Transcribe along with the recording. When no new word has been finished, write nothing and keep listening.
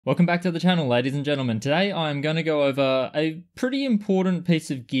Welcome back to the channel, ladies and gentlemen. Today I'm going to go over a pretty important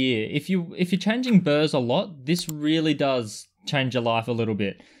piece of gear. If you're changing burrs a lot, this really does change your life a little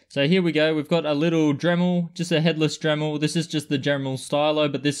bit. So here we go. We've got a little Dremel, just a headless Dremel. This is just the Dremel stylo,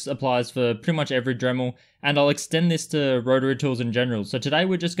 but this applies for pretty much every Dremel, and I'll extend this to rotary tools in general. So today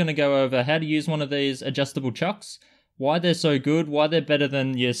we're just going to go over how to use one of these adjustable chucks, why they're so good, why they're better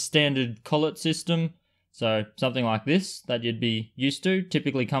than your standard collet system. So something like this that you'd be used to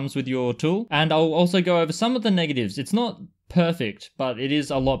typically comes with your tool. And I'll also go over some of the negatives. It's not perfect, but it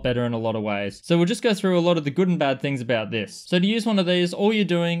is a lot better in a lot of ways. So we'll just go through a lot of the good and bad things about this. So to use one of these, all you're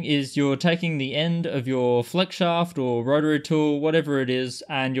doing is you're taking the end of your flex shaft or rotary tool, whatever it is,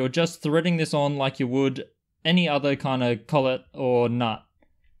 and you're just threading this on like you would any other kind of collet or nut.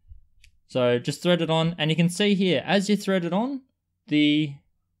 So just thread it on, and you can see here, as you thread it on, the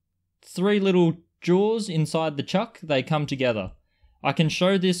three little jaws inside the chuck, they come together. I can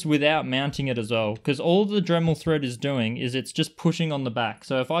show this without mounting it as well, because all the Dremel thread is doing is it's just pushing on the back.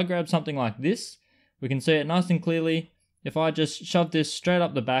 So if I grab something like this, we can see it nice and clearly. If I just shove this straight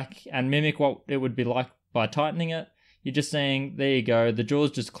up the back and mimic what it would be like by tightening it, you're just seeing, there you go, the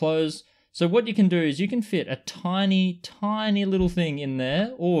jaws just close. So what you can do is you can fit a tiny little thing in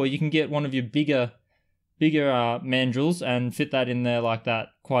there, or you can get one of your bigger mandrels and fit that in there like that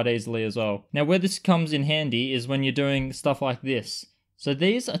quite easily as well. Now where this comes in handy is when you're doing stuff like this. So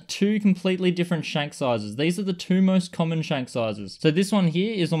these are two completely different shank sizes. These are the two most common shank sizes. So this one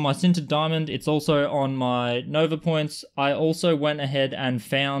here is on my sintered diamond. It's also on my Nova points. I also went ahead and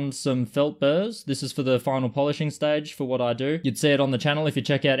found some felt burrs. This is for the final polishing stage for what I do. You'd see it on the channel if you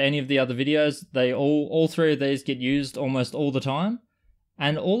check out any of the other videos. They all three of these get used almost all the time.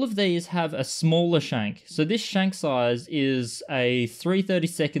 And all of these have a smaller shank. So this shank size is a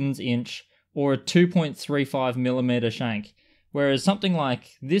 3/32 inch or a 2.35 millimeter shank. Whereas something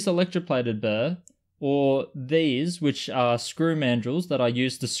like this electroplated burr, or these, which are screw mandrels that I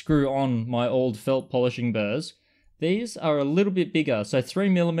use to screw on my old felt polishing burrs, these are a little bit bigger, so 3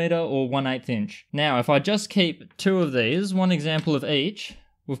 millimeter or 1/8 inch. Now, if I just keep two of these, one example of each,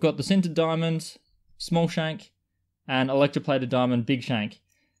 we've got the sintered diamond, small shank, and electroplated diamond, big shank.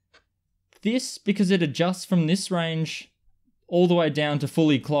 This, because it adjusts from this range all the way down to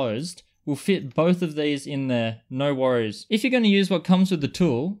fully closed, will fit both of these in there, no worries. If you're going to use what comes with the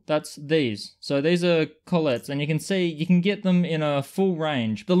tool, that's these. So these are Collets, and you can see you can get them in a full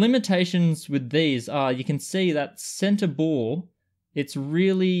range. The limitations with these are you can see that center bore, it's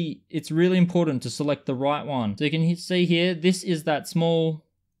really important to select the right one. So you can see here, this is that small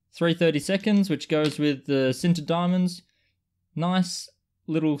 3/32, which goes with the sintered diamonds. Nice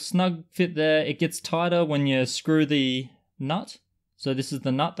little snug fit there. It gets tighter when you screw the nut. So this is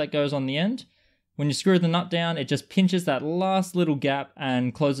the nut that goes on the end. When you screw the nut down, it just pinches that last little gap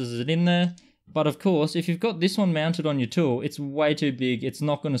and closes it in there. But of course, if you've got this one mounted on your tool, it's way too big. It's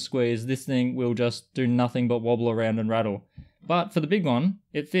not going to squeeze. This thing will just do nothing but wobble around and rattle. But for the big one,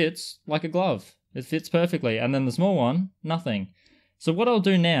 it fits like a glove. It fits perfectly. And then the small one, nothing. So what I'll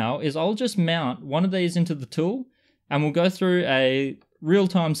do now is I'll just mount one of these into the tool, and we'll go through a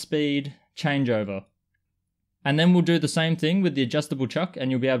real-time speed changeover. And then we'll do the same thing with the adjustable chuck, and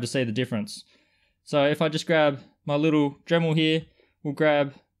you'll be able to see the difference. So if I just grab my little Dremel here, we'll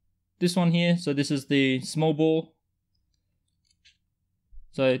grab this one here. So this is the small bore.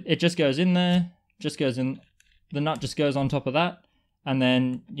 So it just goes in there, just goes in, the nut just goes on top of that. And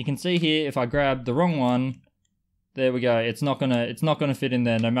then you can see here, if I grab the wrong one, there we go. It's not gonna fit in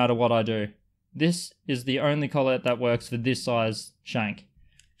there no matter what I do. This is the only collet that works for this size shank.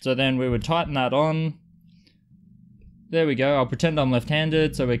 So then we would tighten that on. There we go. I'll pretend I'm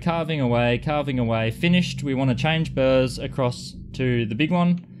left-handed. So we're carving away. Finished. We want to change burrs across to the big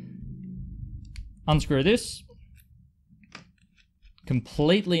one. Unscrew this.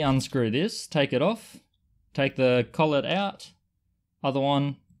 Completely unscrew this. Take it off. Take the collet out. Other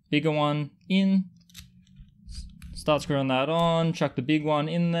one, bigger one, in. Start screwing that on, chuck the big one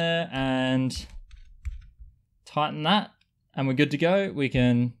in there and tighten that, and we're good to go. We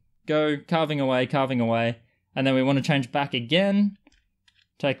can go carving away, and then we want to change back again.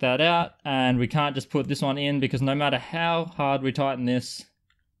 Take that out, and we can't just put this one in because no matter how hard we tighten this,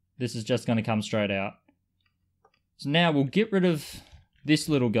 this is just going to come straight out. So now we'll get rid of this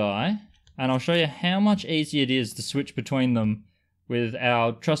little guy, and I'll show you how much easier it is to switch between them with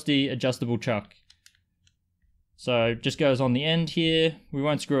our trusty adjustable chuck. So it just goes on the end here. We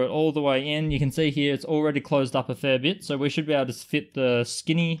won't screw it all the way in. You can see here it's already closed up a fair bit, so we should be able to fit the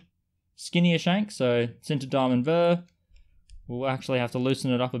skinnier shank. So sintered diamond burr. We'll actually have to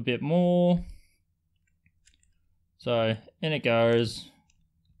loosen it up a bit more. So in it goes.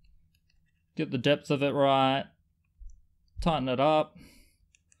 get the depth of it right, tighten it up.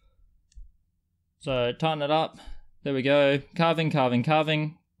 So tighten it up, there we go, carving, carving,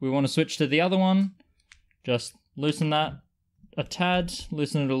 carving. We want to switch to the other one, just loosen that a tad,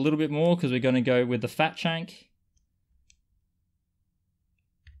 loosen it a little bit more because we're going to go with the fat shank.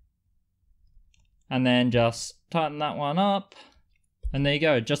 And then just tighten that one up. And there you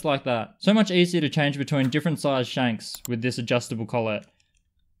go, just like that. So much easier to change between different size shanks with this adjustable collet.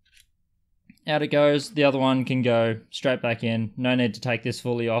 Out it goes, the other one can go straight back in. No need to take this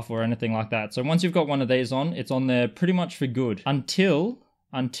fully off or anything like that. So once you've got one of these on, it's on there pretty much for good until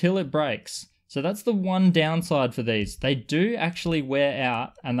it breaks. So that's the one downside for these. They do actually wear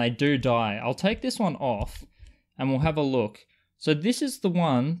out and they do die. I'll take this one off and we'll have a look. So this is the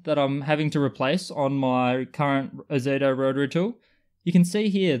one that I'm having to replace on my current Azedo rotary tool. You can see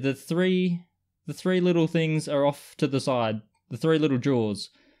here the three little things are off to the side, the three little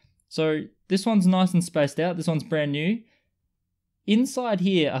jaws. So this one's nice and spaced out, this one's brand new. Inside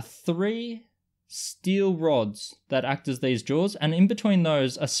here are 3 steel rods that act as these jaws, and in between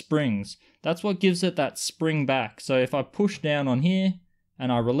those are springs. That's what gives it that spring back. So if I push down on here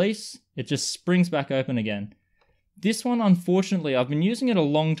and I release, it just springs back open again. This one, unfortunately, I've been using it a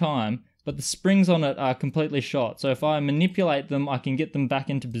long time, but the springs on it are completely shot. So if I manipulate them, I can get them back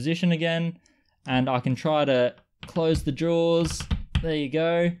into position again, and I can try to close the jaws. There you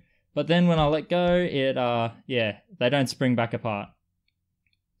go. But then when I let go, they don't spring back apart.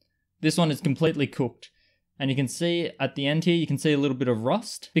 This one is completely cooked. And you can see at the end here, you can see a little bit of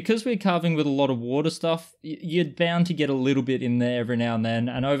rust. Because we're carving with a lot of water stuff, you're bound to get a little bit in there every now and then,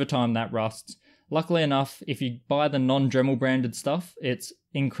 and over time that rusts. Luckily enough, if you buy the non-Dremel branded stuff, it's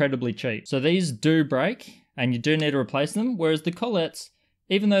incredibly cheap. So these do break, and you do need to replace them, whereas the Collets,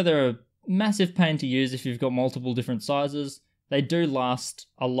 even though they're a massive pain to use if you've got multiple different sizes, they do last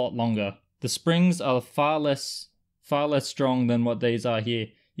a lot longer. The springs are far less strong than what these are here.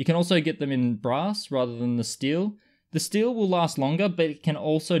 You can also get them in brass rather than the steel. The steel will last longer, but it can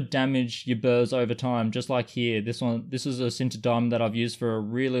also damage your burrs over time, just like here. This is a sintered diamond that I've used for a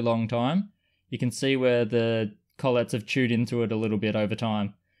really long time. You can see where the collets have chewed into it a little bit over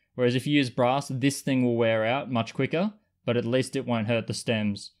time. Whereas if you use brass, this thing will wear out much quicker, but at least it won't hurt the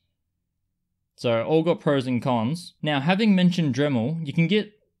stems. So all got pros and cons. Now, having mentioned Dremel, you can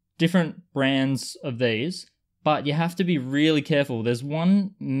get different brands of these, but you have to be really careful. There's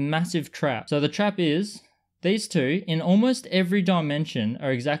one massive trap. So the trap is, these two, in almost every dimension,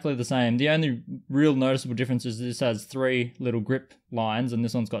 are exactly the same. The only real noticeable difference is this has 3 little grip lines and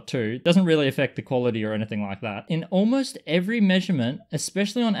this one's got 2. It doesn't really affect the quality or anything like that. In almost every measurement,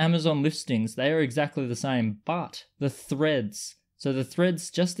 especially on Amazon listings, they are exactly the same, but the threads. So the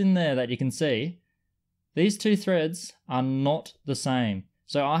threads just in there that you can see, these 2 threads are not the same.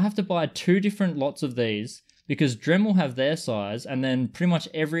 So I have to buy 2 different lots of these because Dremel have their size and then pretty much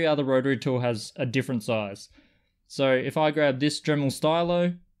every other rotary tool has a different size. So if I grab this Dremel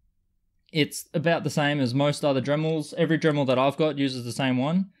stylo, it's about the same as most other Dremels. Every Dremel that I've got uses the same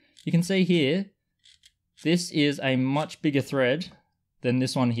one. You can see here, this is a much bigger thread than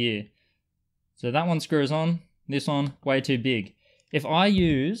this one here. So that one screws on, this one way too big. If I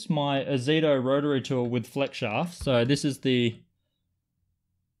use my Azedo rotary tool with flex shafts, so this is the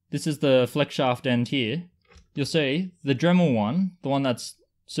flex shaft end here, you'll see the Dremel one, the one that's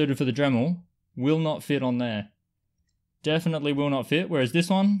suited for the Dremel, will not fit on there. Definitely will not fit, whereas this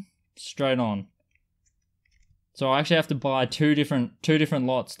one, straight on. So I actually have to buy two different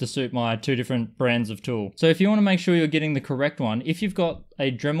lots to suit my 2 different brands of tool. So if you want to make sure you're getting the correct one, if you've got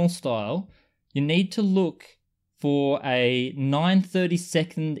a Dremel style, you need to look for a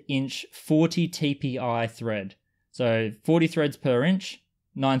 9/32 inch 40 TPI thread. So 40 threads per inch,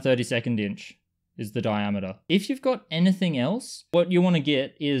 9/32 inch is the diameter. If you've got anything else, what you want to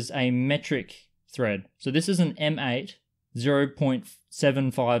get is a metric thread. So this is an M8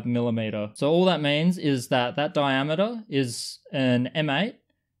 0.75 millimeter. So all that means is that that diameter is an M8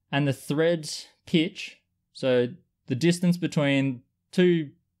 and the thread pitch, so the distance between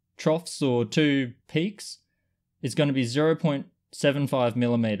 2 troughs or 2 peaks, is going to be 0.75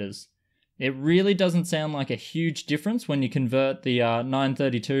 millimeters. It really doesn't sound like a huge difference when you convert the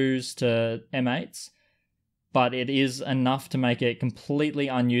 932s to M8s, but it is enough to make it completely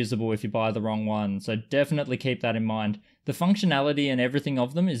unusable if you buy the wrong one. So definitely keep that in mind. The functionality and everything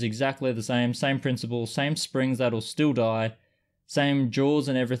of them is exactly the same principle, same springs that'll still die, same jaws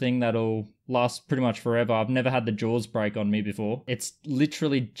and everything that'll last pretty much forever. I've never had the jaws break on me before. It's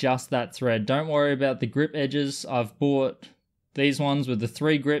literally just that thread. Don't worry about the grip edges. I've bought these ones with the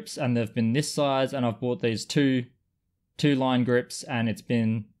 3 grips and they've been this size, and I've bought these two line grips and it's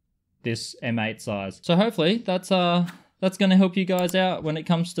been this M8 size. So hopefully that's going to help you guys out when it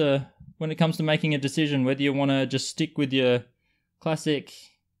comes to making a decision whether you want to just stick with your classic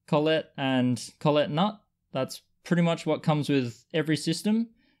collet and collet nut. That's pretty much what comes with every system.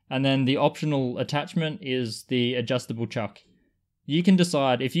 And then the optional attachment is the adjustable chuck. You can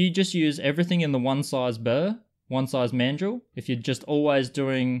decide if you just use everything in the one size burr, one size mandrel. If you're just always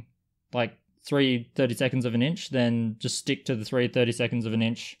doing like 3 32nds of an inch, then just stick to the 3 32nds of an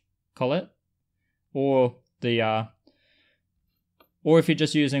inch collet. Or if you're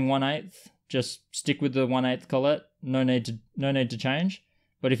just using 1/8, just stick with the 1/8 collet. No need to change.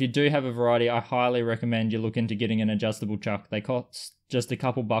 But if you do have a variety, I highly recommend you look into getting an adjustable chuck. They cost just a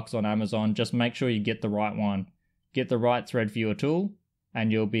couple bucks on Amazon. Just make sure you get the right one. Get the right thread for your tool,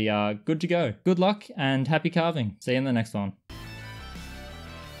 and you'll be good to go. Good luck and happy carving. See you in the next one.